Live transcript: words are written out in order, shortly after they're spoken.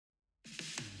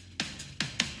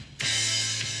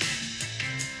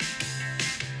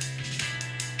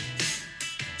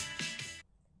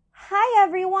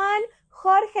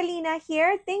Jorgelina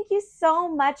here. Thank you so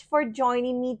much for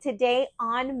joining me today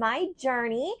on my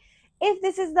journey. If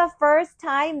this is the first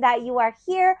time that you are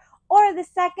here, or the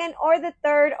second, or the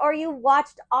third, or you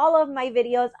watched all of my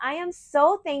videos, I am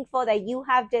so thankful that you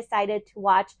have decided to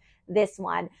watch this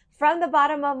one. From the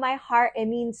bottom of my heart, it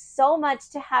means so much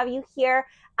to have you here.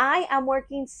 I am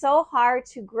working so hard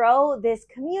to grow this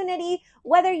community.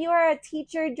 Whether you are a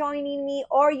teacher joining me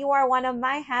or you are one of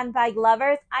my handbag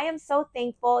lovers, I am so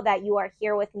thankful that you are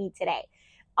here with me today.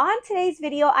 On today's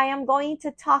video, I am going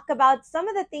to talk about some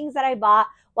of the things that I bought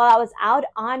while I was out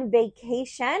on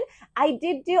vacation. I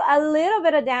did do a little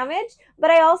bit of damage,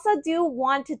 but I also do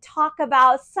want to talk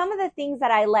about some of the things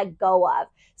that I let go of.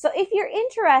 So if you're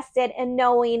interested in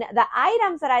knowing the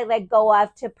items that I let go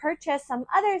of to purchase some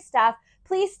other stuff,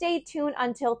 please stay tuned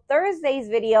until Thursday's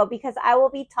video because I will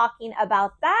be talking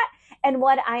about that and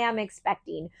what I am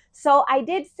expecting. So I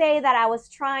did say that I was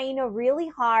trying really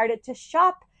hard to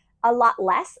shop a lot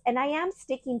less, and I am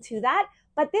sticking to that.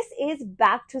 But this is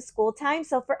back to school time.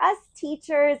 So for us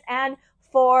teachers and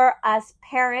for us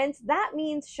parents, that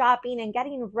means shopping and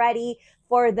getting ready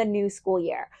for the new school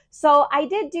year. So I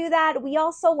did do that. We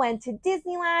also went to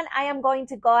Disneyland. I am going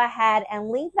to go ahead and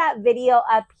link that video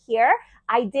up here.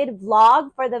 I did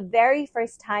vlog for the very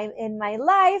first time in my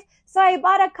life. So I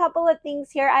bought a couple of things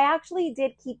here. I actually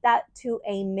did keep that to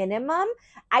a minimum.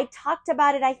 I talked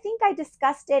about it. I think I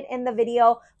discussed it in the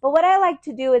video, but what I like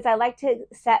to do is I like to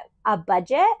set a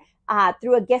budget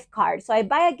through a gift card. So I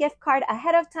buy a gift card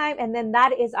ahead of time, and then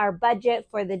that is our budget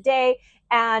for the day,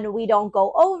 and we don't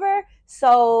go over.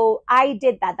 So I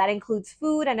did that. That includes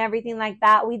food and everything like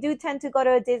that. We do tend to go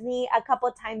to Disney a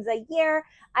couple times a year.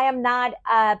 I am not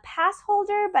a pass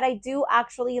holder, but I do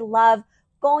actually love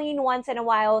going once in a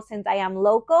while since I am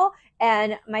local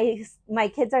and my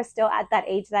kids are still at that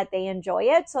age that they enjoy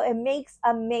it. So it makes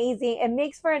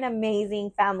for an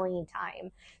amazing family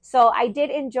time. So I did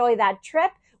enjoy that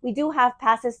trip. We do have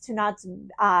passes to Knott's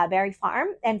Berry Farm.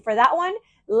 And for that one,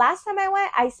 last time I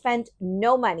went, I spent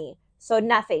no money. So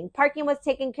nothing. Parking was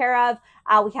taken care of.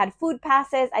 We had food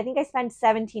passes. I think I spent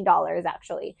 $17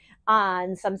 actually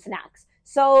on some snacks.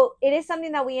 So it is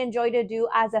something that we enjoy to do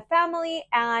as a family.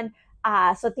 And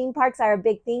so theme parks are a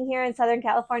big thing here in Southern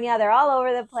California. They're all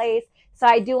over the place. So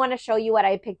I do want to show you what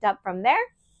I picked up from there.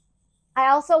 I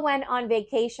also went on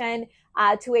vacation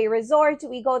to a resort.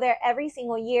 We go there every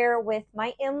single year with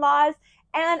my in-laws.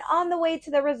 And on the way to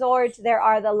the resort, there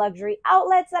are the luxury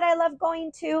outlets that I love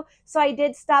going to. So I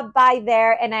did stop by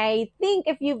there. And I think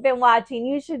if you've been watching,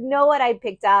 you should know what I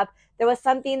picked up. There was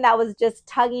something that was just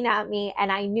tugging at me.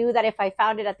 And I knew that if I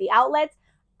found it at the outlets,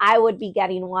 I would be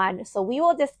getting one. So we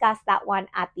will discuss that one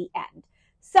at the end.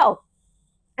 So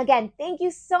again, thank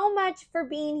you so much for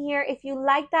being here. If you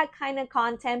like that kind of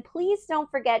content, please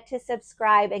don't forget to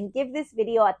subscribe and give this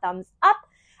video a thumbs up.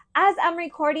 As I'm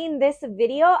recording this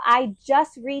video, I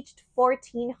just reached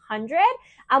 1,400.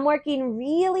 I'm working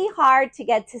really hard to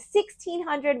get to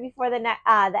 1,600 before the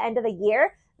end of the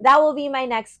year. That will be my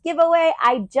next giveaway.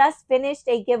 I just finished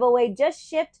a giveaway, just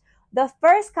shipped the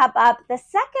first cup up. The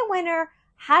second winner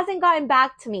hasn't gotten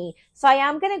back to me. So I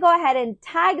am going to go ahead and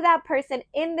tag that person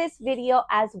in this video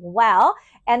as well.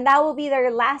 And that will be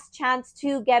their last chance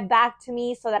to get back to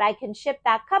me so that I can ship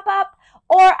that cup up,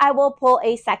 or I will pull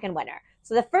a second winner.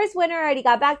 So the first winner already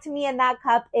got back to me and that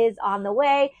cup is on the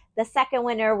way. The second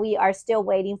winner we are still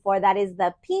waiting for. That is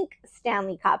the pink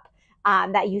Stanley Cup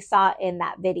that you saw in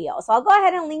that video. So I'll go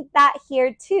ahead and link that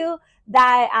here too,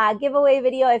 that giveaway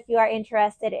video if you are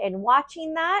interested in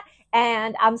watching that.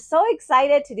 And I'm so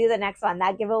excited to do the next one.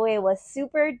 That giveaway was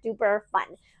super duper fun.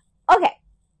 Okay,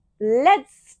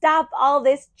 let's stop all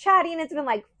this chatting. It's been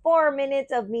like 4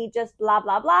 minutes of me just blah,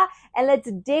 blah, blah. And let's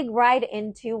dig right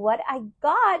into what I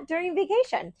got during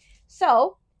vacation.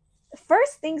 So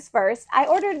first things first, I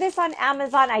ordered this on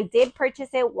Amazon. I did purchase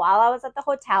it while I was at the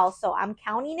hotel. So I'm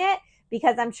counting it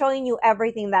because I'm showing you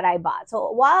everything that I bought.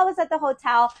 So while I was at the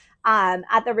hotel,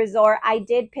 at the resort, I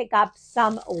did pick up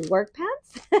some work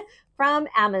pants from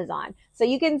Amazon. So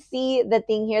you can see the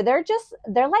thing here.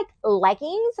 They're like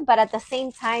leggings, but at the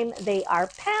same time, they are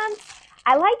pants.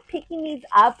 I like picking these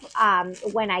up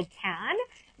when I can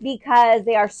because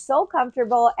they are so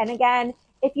comfortable. And again,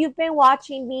 if you've been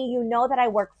watching me, you know that I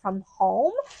work from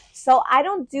home. So I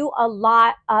don't do a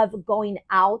lot of going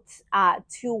out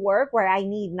to work where I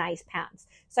need nice pants.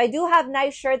 So I do have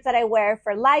nice shirts that I wear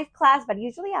for live class, but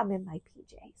usually I'm in my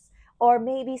PJs or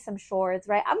maybe some shorts,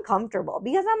 right? I'm comfortable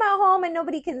because I'm at home and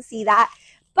nobody can see that.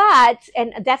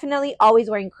 And definitely always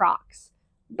wearing Crocs.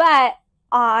 But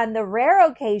on the rare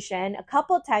occasion, a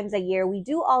couple times a year, we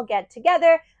do all get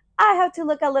together. I have to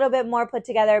look a little bit more put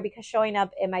together because showing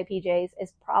up in my PJs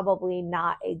is probably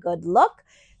not a good look.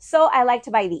 So I like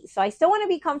to buy these. So I still want to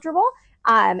be comfortable.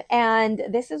 And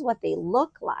this is what they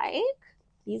look like.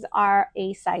 These are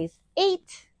a size 8,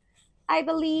 I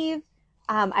believe.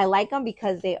 I like them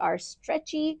because they are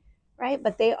stretchy, right?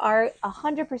 But they are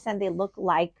 100%, they look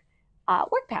like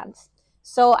work pants.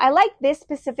 So I like this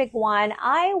specific one.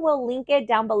 I will link it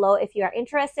down below if you are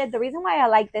interested. The reason why I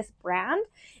like this brand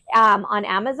on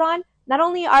Amazon, not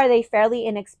only are they fairly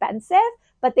inexpensive,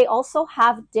 but they also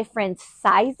have different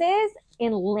sizes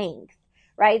in length,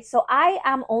 right? So I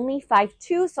am only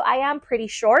 5'2", so I am pretty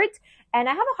short, and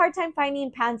I have a hard time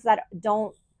finding pants that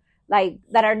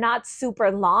that are not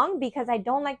super long because I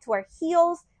don't like to wear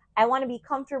heels. I want to be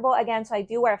comfortable again, so I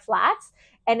do wear flats,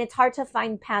 and it's hard to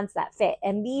find pants that fit.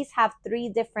 And these have 3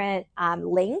 different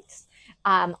lengths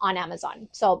on Amazon.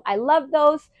 So I love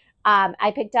those.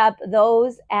 I picked up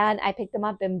those, and I picked them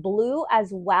up in blue as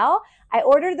well. I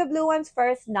ordered the blue ones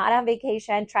first, not on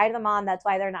vacation, tried them on. That's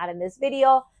why they're not in this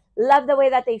video. Love the way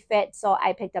that they fit, so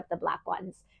I picked up the black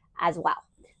ones as well.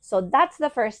 So that's the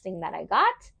first thing that I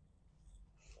got.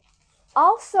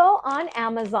 Also on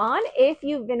Amazon, if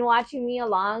you've been watching me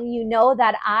along, you know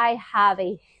that I have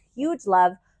a huge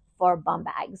love for bum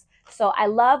bags. So I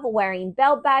love wearing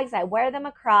belt bags. I wear them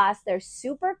across. They're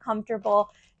super comfortable.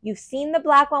 You've seen the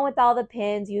black one with all the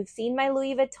pins. You've seen my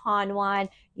Louis Vuitton one.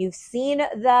 You've seen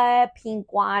the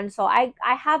pink one. So I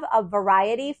have a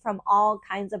variety from all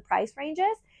kinds of price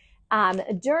ranges.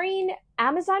 During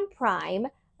Amazon Prime,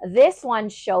 this one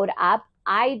showed up.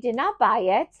 I did not buy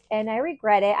it, and I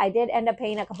regret it. I did end up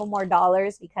paying a couple more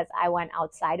dollars because I went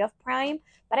outside of Prime,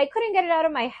 but I couldn't get it out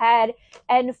of my head.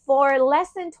 And for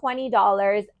less than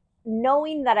 $20,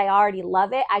 knowing that I already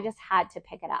love it, I just had to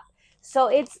pick it up. So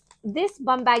it's this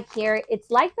bum bag here. It's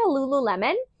like the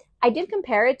Lululemon. I did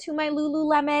compare it to my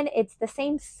Lululemon. It's the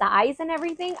same size and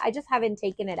everything. I just haven't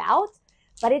taken it out,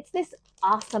 but it's this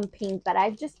awesome pink that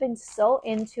I've just been so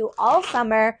into all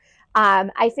summer.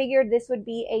 I figured this would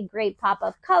be a great pop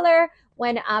of color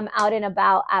when I'm out and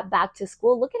about at back to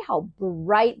school. Look at how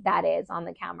bright that is on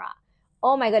the camera.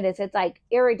 Oh my goodness, it's like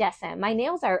iridescent. My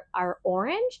nails are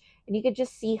orange, and you could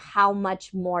just see how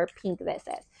much more pink this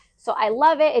is. So I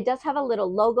love it. It does have a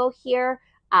little logo here.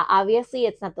 Obviously,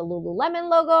 it's not the Lululemon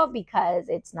logo because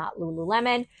it's not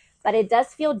Lululemon, but it does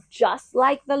feel just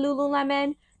like the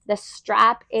Lululemon. The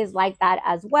strap is like that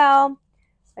as well.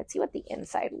 Let's see what the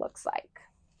inside looks like.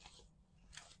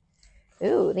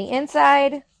 Ooh, the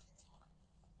inside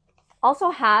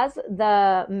also has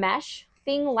the mesh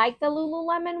thing like the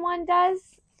Lululemon one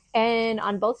does, and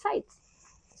on both sides.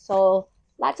 So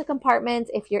lots of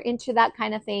compartments if you're into that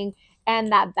kind of thing,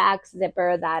 and that back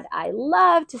zipper that I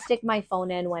love to stick my phone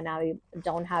in when I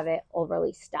don't have it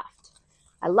overly stuffed.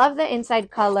 I love the inside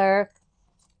color.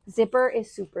 Zipper is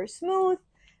super smooth.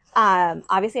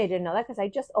 Obviously I didn't know that because I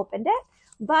just opened it.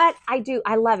 But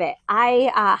I love it.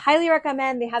 I highly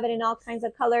recommend. They have it in all kinds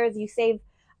of colors. You save,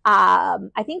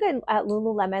 I think at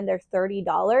Lululemon, they're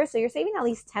 $30. So you're saving at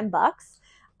least $10.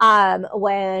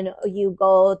 When you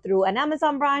go through an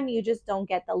Amazon brand, you just don't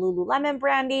get the Lululemon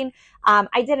branding.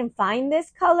 I didn't find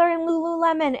this color in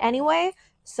Lululemon anyway.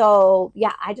 So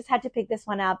yeah, I just had to pick this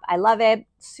one up. I love it.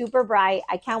 Super bright.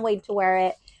 I can't wait to wear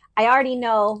it. I already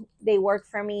know they work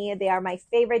for me. They are my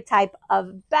favorite type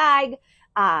of bag.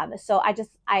 So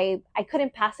I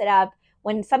couldn't pass it up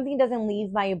when something doesn't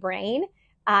leave my brain.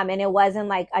 And it wasn't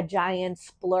like a giant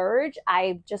splurge.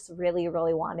 I just really,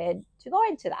 really wanted to go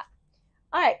into that.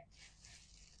 All right.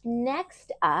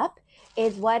 Next up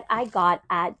is what I got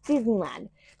at Disneyland.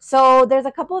 So there's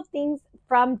a couple of things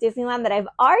from Disneyland that I've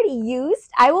already used.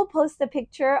 I will post a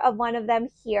picture of one of them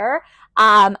here.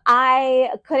 I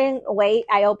couldn't wait.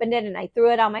 I opened it and I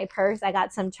threw it on my purse. I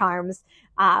got some charms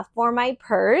for my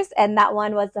purse, and that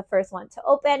one was the first one to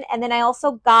open. And then I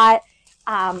also got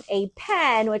a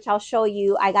pen, which I'll show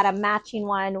you. I got a matching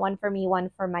one for me,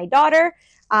 one for my daughter.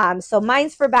 So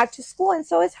mine's for back to school, and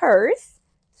so is hers.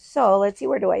 So let's see,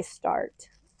 where do I start?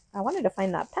 I wanted to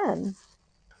find that pen.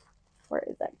 Where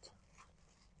is it?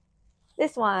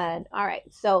 This one. All right.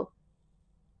 So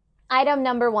item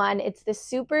number 1, it's the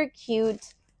super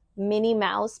cute Minnie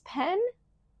Mouse pen.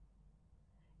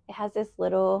 It has this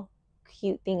little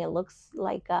cute thing. It looks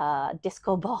like a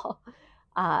disco ball.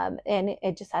 And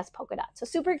it just has polka dots. So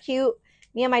super cute.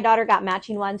 Me and my daughter got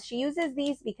matching ones. She uses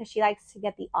these because she likes to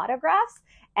get the autographs,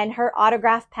 and her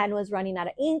autograph pen was running out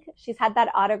of ink. She's had that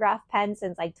autograph pen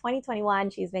since like 2021.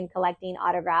 She's been collecting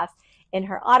autographs in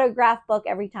her autograph book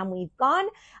every time we've gone.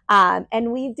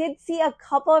 And we did see a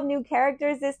couple of new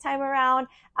characters this time around.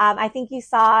 I think you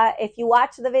saw, if you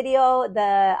watched the video,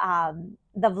 the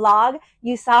the vlog,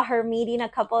 you saw her meeting a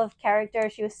couple of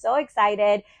characters. She was so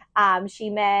excited. She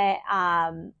met,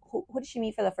 who did she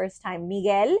meet for the first time?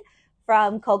 Miguel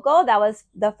from Coco. That was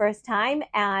the first time.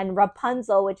 And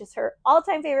Rapunzel, which is her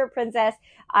all-time favorite princess.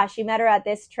 She met her at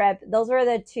this trip. Those were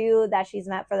the two that she's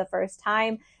met for the first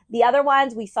time. The other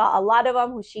ones, we saw a lot of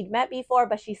them who she'd met before,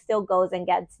 but she still goes and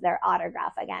gets their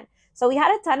autograph again. So we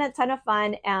had a ton of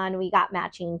fun, and we got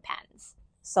matching pens.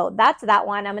 So that's that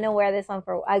one. I'm going to wear this one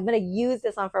I'm going to use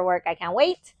this one for work. I can't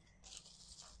wait.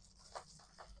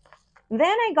 Then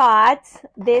I got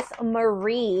this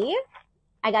Marie.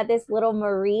 I got this little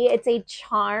Marie. It's a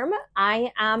charm.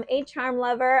 I am a charm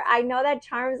lover. I know that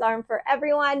charms aren't for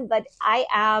everyone, but I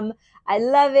am. I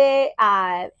love it.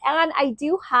 And I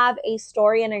do have a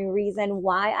story and a reason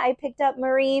why I picked up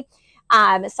Marie.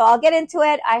 So I'll get into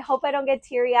it. I hope I don't get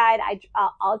teary-eyed.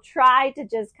 I'll try to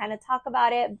just kind of talk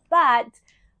about it. But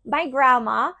my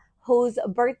grandma, whose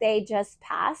birthday just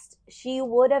passed, she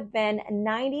would have been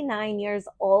 99 years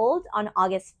old on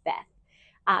August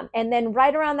 5th. And then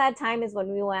right around that time is when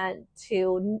we went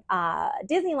to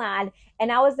Disneyland,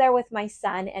 and I was there with my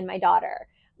son and my daughter.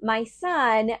 My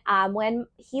son, when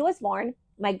he was born,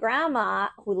 my grandma,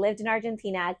 who lived in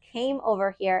Argentina, came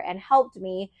over here and helped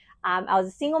me. I was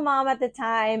a single mom at the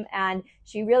time, and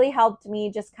she really helped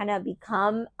me just kind of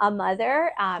become a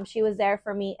mother. She was there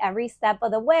for me every step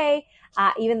of the way,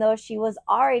 even though she was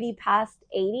already past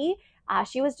 80.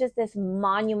 She was just this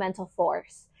monumental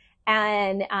force.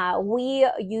 And we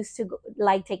used to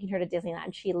like taking her to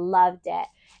Disneyland. She loved it.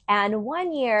 And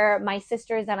one year, my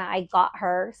sisters and I got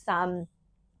her some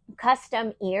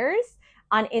custom ears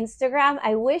on Instagram.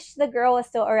 I wish the girl was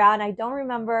still around. I don't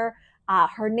remember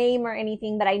her name or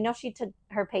anything, but I know she took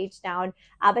her page down.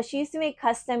 But she used to make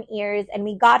custom ears, and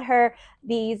we got her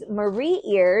these Marie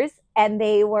ears, and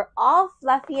they were all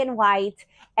fluffy and white,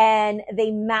 and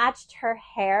they matched her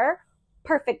hair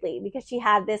perfectly because she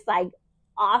had this like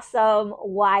awesome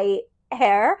white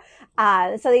hair.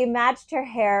 So they matched her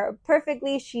hair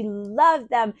perfectly. She loved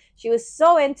them. She was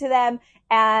so into them.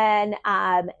 And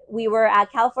we were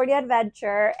at California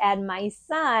Adventure, and my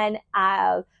son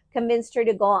convinced her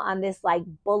to go on this like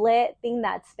bullet thing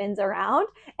that spins around.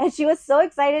 And she was so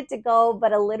excited to go,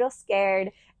 but a little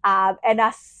scared. And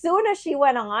as soon as she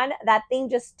went on, that thing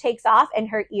just takes off and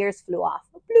her ears flew off.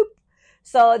 Bloop.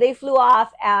 So they flew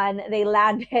off and they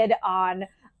landed on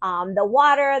the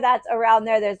water that's around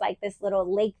there. There's like this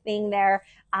little lake thing there.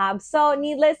 So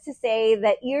needless to say,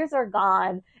 the ears are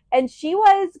gone. And she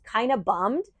was kind of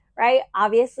bummed, right?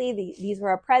 Obviously, these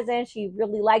were a present. She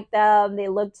really liked them. They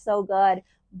looked so good.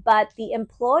 But the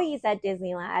employees at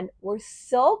Disneyland were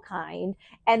so kind,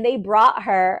 and they brought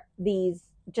her these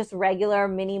just regular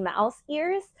Minnie Mouse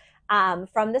ears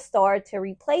from the store to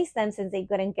replace them since they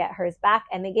couldn't get hers back.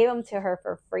 And they gave them to her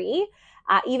for free.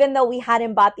 Even though we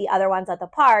hadn't bought the other ones at the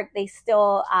park, they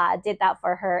still did that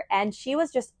for her. And she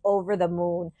was just over the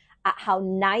moon at how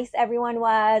nice everyone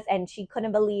was. And she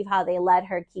couldn't believe how they let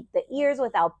her keep the ears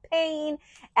without paying.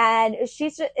 And it's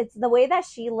the way that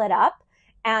she lit up.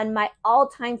 And my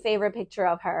all-time favorite picture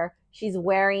of her, she's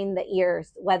wearing the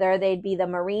ears, whether they'd be the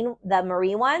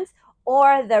Marie ones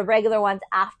or the regular ones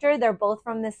after. They're both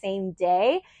from the same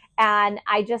day. And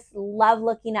I just love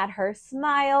looking at her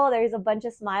smile. There's a bunch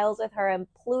of smiles with her and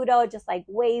Pluto just like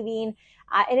waving.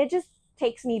 And it just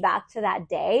takes me back to that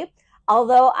day.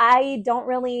 Although I don't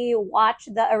really watch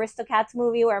the Aristocats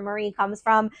movie where Marie comes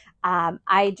from,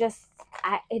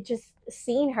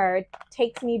 seeing her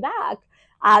takes me back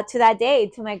to that day,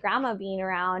 to my grandma being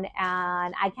around.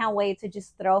 And I can't wait to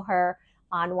just throw her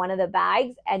on one of the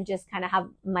bags and just kind of have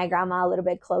my grandma a little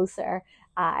bit closer.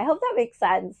 I hope that makes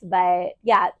sense. But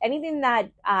yeah, anything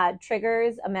that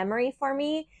triggers a memory for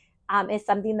me is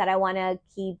something that I want to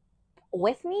keep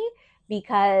with me,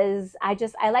 because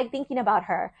I like thinking about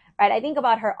her, right? I think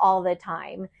about her all the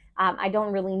time. I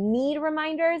don't really need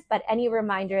reminders, but any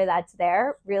reminder that's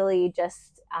there really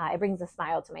just, it brings a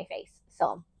smile to my face.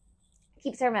 So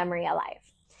keeps her memory alive.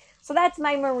 So that's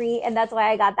my Marie, and that's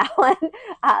why I got that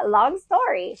one. Long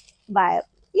story, but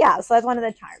yeah, so that's one of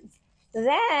the charms.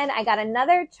 Then I got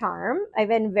another charm. I've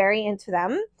been very into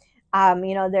them.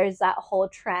 There's that whole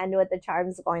trend with the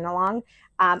charms going along.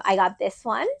 I got this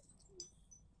one.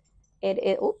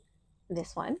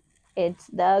 This one. It's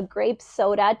the grape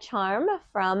soda charm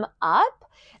from Up.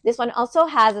 This one also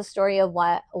has a story of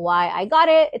why I got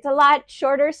it. It's a lot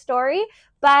shorter story,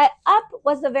 but Up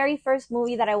was the very first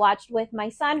movie that I watched with my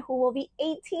son, who will be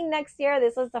 18 next year.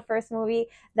 This was the first movie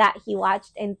that he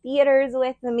watched in theaters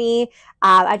with me.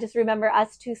 I just remember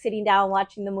us two sitting down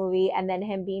watching the movie, and then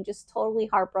him being just totally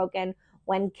heartbroken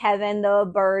when Kevin the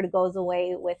bird goes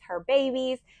away with her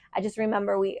babies. I just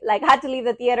remember we like had to leave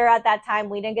the theater at that time.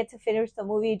 We didn't get to finish the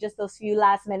movie just those few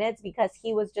last minutes because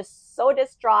he was just so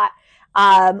distraught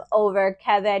over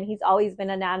Kevin. He's always been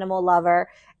an animal lover.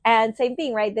 And same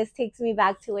thing, right? This takes me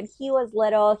back to when he was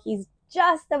little. He's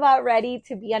just about ready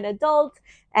to be an adult.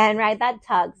 And right, that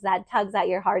tugs at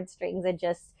your heartstrings. It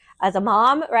just, as a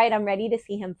mom, right, I'm ready to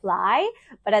see him fly.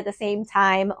 But at the same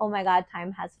time, oh my God,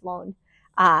 time has flown.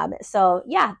 So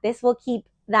yeah, this will keep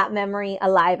that memory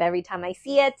alive every time I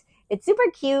see it. It's super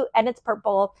cute and it's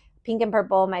purple, pink and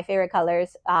purple, my favorite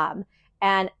colors.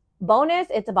 And bonus,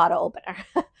 it's a bottle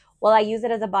opener. Will I use it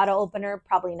as a bottle opener?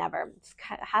 Probably never.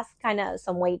 It has kind of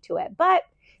some weight to it. But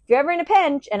if you're ever in a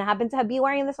pinch and I happen to be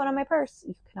wearing this one on my purse,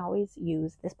 you can always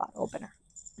use this bottle opener.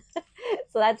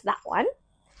 So that's that one.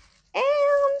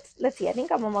 And let's see, I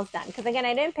think I'm almost done. Because again,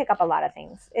 I didn't pick up a lot of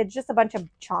things. It's just a bunch of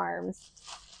charms.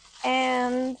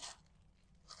 And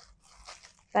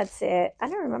that's it. I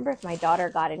don't remember if my daughter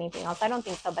got anything else. I don't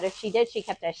think so. But if she did, she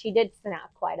kept it. She did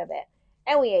snap quite a bit.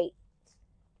 And we ate.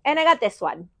 And I got this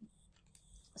one.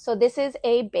 So this is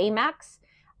a Baymax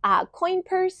coin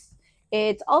purse.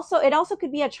 It also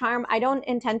could be a charm. I don't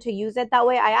intend to use it that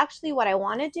way. What I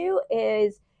want to do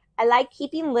is I like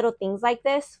keeping little things like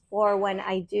this for when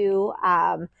I do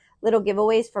little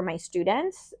giveaways for my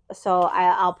students. So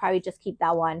I'll probably just keep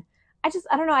that one. I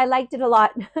don't know. I liked it a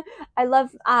lot. I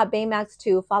love Baymax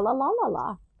too. Fa la la la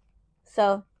la.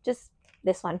 So just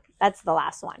this one. That's the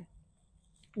last one.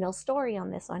 No story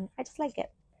on this one. I just like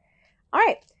it. All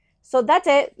right. So that's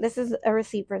it. This is a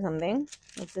receipt for something.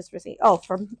 What's this receipt? Oh,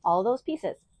 from all those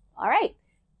pieces. All right.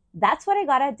 That's what I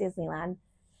got at Disneyland.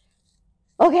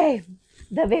 Okay.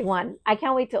 The big one. I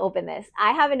can't wait to open this.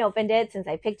 I haven't opened it since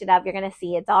I picked it up. You're going to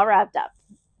see it's all wrapped up.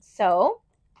 So,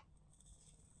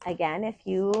 again, if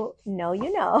you know,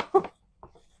 you know.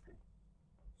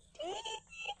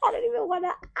 I don't even want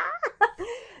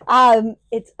to.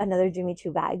 It's another Jimmy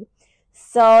Choo bag.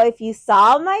 So if you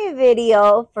saw my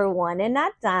video for One and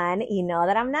Not Done, you know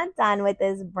that I'm not done with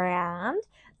this brand.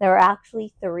 There were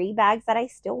actually 3 bags that I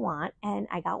still want, and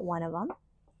I got one of them.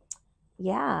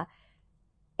 Yeah.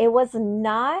 It was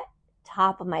not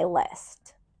top of my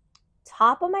list.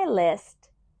 Top of my list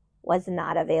was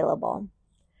not available.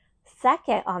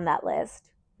 Second on that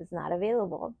list was not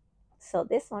available. So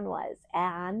this one was,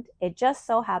 and it just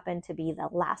so happened to be the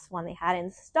last one they had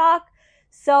in stock.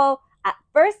 So at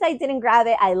first I didn't grab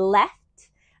it. I left.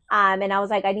 And I was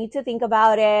like, I need to think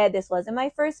about it. This wasn't my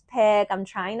first pick. I'm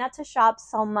trying not to shop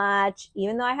so much,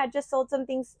 even though I had just sold some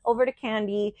things over to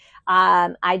Candy.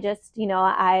 I just,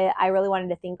 I really wanted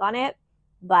to think on it,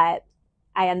 but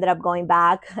I ended up going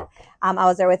back. I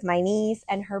was there with my niece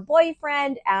and her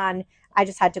boyfriend, and I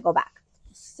just had to go back.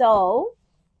 So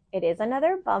it is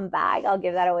another bum bag. I'll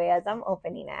give that away as I'm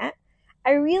opening it.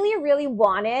 I really, really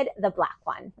wanted the black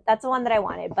one. That's the one that I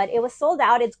wanted, but it was sold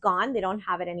out. It's gone. They don't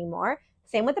have it anymore.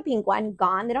 Same with the pink one.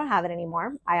 Gone. They don't have it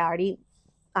anymore. I already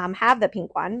have the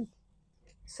pink one.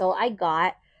 So I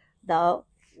got the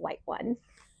white one.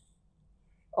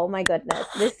 Oh my goodness.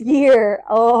 This year.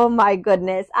 Oh my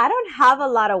goodness. I don't have a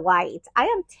lot of white. I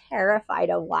am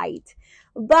terrified of white.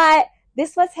 But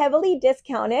this was heavily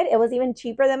discounted. It was even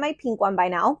cheaper than my pink one by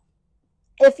now.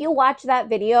 If you watch that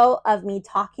video of me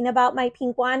talking about my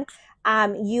pink one,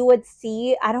 you would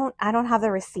see, I don't have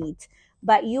the receipt,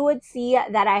 but you would see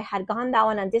that I had gotten that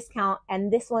one on discount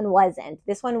and this one wasn't.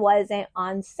 This one wasn't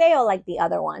on sale like the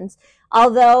other ones.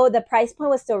 Although the price point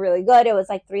was still really good. It was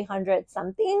like 300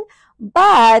 something,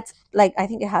 but like, I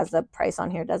think it has the price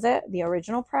on here. Does it? The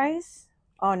original price?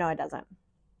 Oh no, it doesn't.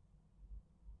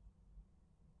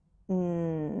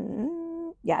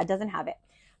 Yeah, it doesn't have it.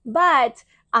 But,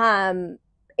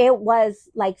 it was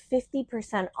like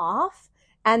 50% off.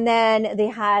 And then they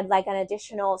had like an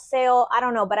additional sale. I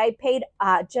don't know, but I paid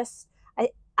I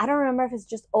don't remember if it's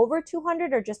just over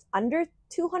 200 or just under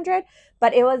 200,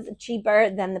 but it was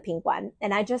cheaper than the pink one.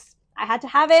 And I had to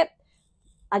have it.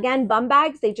 Again, bum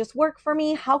bags, they just work for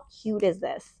me. How cute is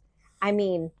this? I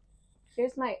mean,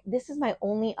 this is my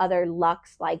only other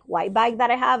luxe like white bag that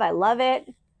I have. I love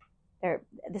it.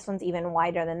 This one's even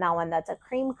wider than that one. That's a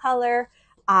cream color.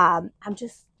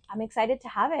 I'm excited to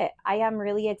have it. I am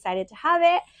really excited to have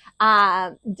it.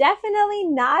 Definitely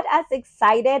not as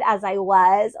excited as I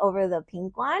was over the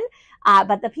pink one.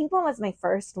 But the pink one was my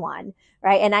first one,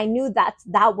 right? And I knew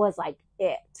that was like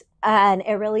it. And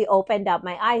it really opened up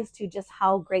my eyes to just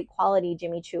how great quality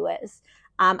Jimmy Choo is.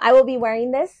 I will be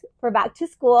wearing this for back to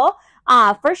school,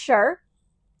 for sure.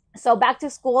 So back to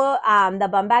school, the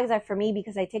bum bags are for me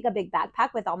because I take a big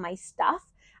backpack with all my stuff.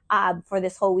 for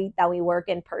this whole week that we work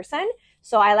in person.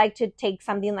 So I like to take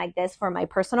something like this for my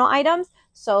personal items.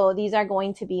 So these are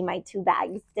going to be my 2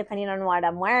 bags, depending on what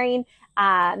I'm wearing.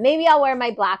 Maybe I'll wear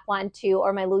my black one too,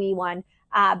 or my Louis one.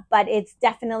 But it's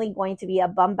definitely going to be a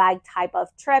bum bag type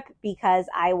of trip because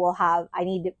I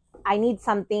need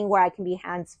something where I can be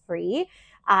hands free.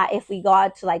 If we go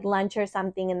out to like lunch or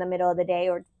something in the middle of the day,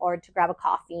 or to grab a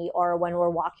coffee, or when we're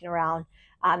walking around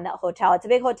the hotel. It's a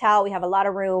big hotel. We have a lot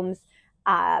of rooms.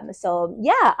 So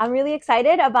yeah, I'm really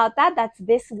excited about that. That's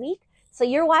this week. So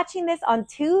you're watching this on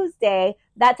Tuesday.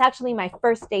 That's actually my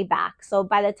first day back. So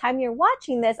by the time you're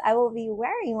watching this, I will be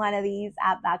wearing one of these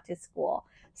at back to school.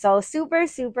 So super,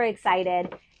 super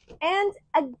excited. And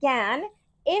again,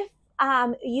 if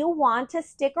you want to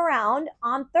stick around,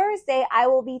 on Thursday, I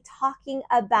will be talking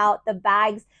about the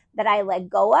bags that I let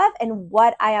go of and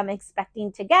what I am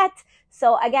expecting to get.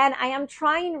 So again, I am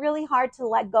trying really hard to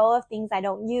let go of things I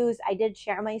don't use. I did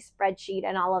share my spreadsheet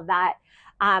and all of that.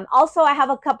 Also, I have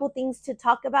a couple things to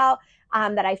talk about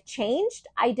that I've changed.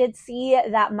 I did see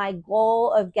that my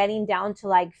goal of getting down to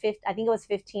like I think it was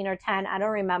 15 or 10, I don't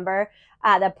remember,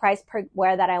 the price per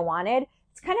wear that I wanted.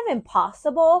 It's kind of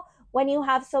impossible when you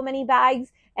have so many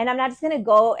bags, and I'm not just going to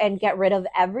go and get rid of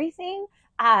everything.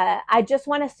 I just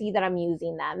want to see that I'm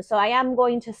using them. So I am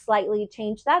going to slightly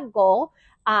change that goal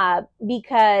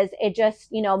because it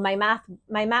just, my math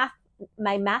brain,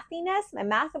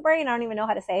 I don't even know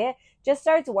how to say it, just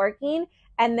starts working.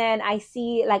 And then I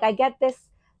see, like, I get this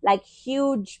like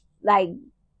huge, like,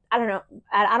 I don't know,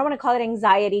 I don't want to call it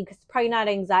anxiety because it's probably not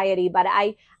anxiety, but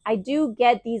I do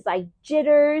get these like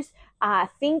jitters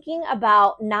thinking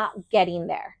about not getting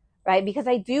there, right? Because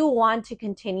I do want to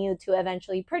continue to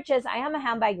eventually purchase. I am a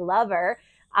handbag lover.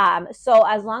 So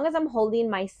as long as I'm holding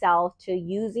myself to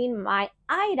using my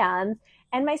items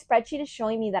and my spreadsheet is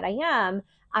showing me that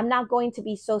I'm not going to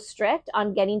be so strict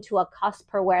on getting to a cost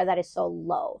per wear that is so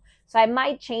low. So I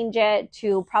might change it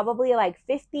to probably like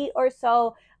 50 or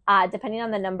so, depending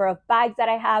on the number of bags that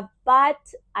I have. But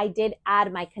I did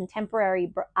add my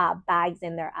contemporary bags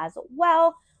in there as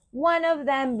well. One of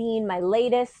them being my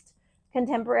latest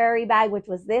contemporary bag, which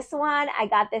was this one. I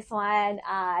got this one,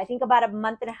 I think about a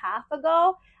month and a half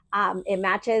ago. It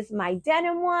matches my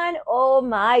denim one. Oh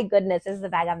my goodness, this is the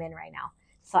bag I'm in right now.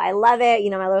 So I love it.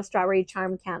 My little strawberry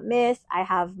charm can't miss. I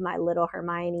have my little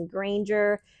Hermione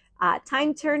Granger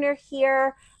time turner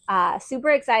here.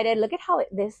 Super excited. Look at how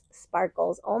this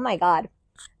sparkles. Oh my God.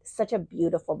 Such a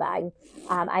beautiful bag.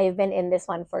 I have been in this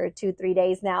one for 2-3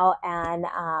 days now, and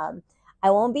I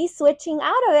won't be switching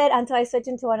out of it until I switch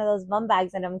into one of those bum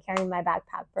bags and I'm carrying my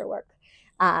backpack for work.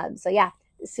 So yeah,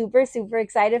 super, super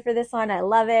excited for this one. I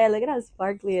love it. Look at how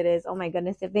sparkly it is. Oh my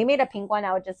goodness. If they made a pink one,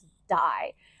 I would just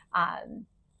die.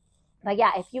 But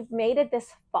yeah, if you've made it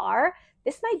this far,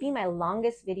 this might be my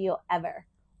longest video ever.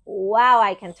 Wow,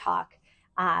 I can talk.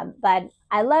 But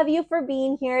I love you for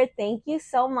being here. Thank you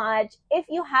so much. If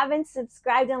you haven't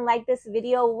subscribed and liked this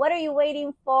video, what are you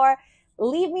waiting for?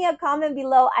 Leave me a comment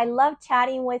below. I love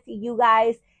chatting with you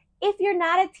guys. If you're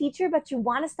not a teacher, but you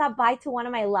want to stop by to one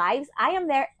of my lives, I am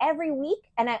there every week,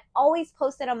 and I always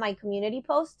post it on my community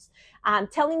posts,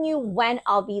 telling you when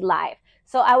I'll be live.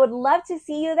 So I would love to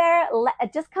see you there.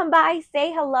 Just come by,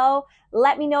 say hello,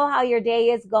 let me know how your day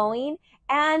is going,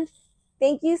 and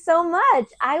thank you so much.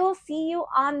 I will see you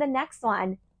on the next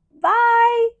one.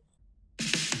 Bye.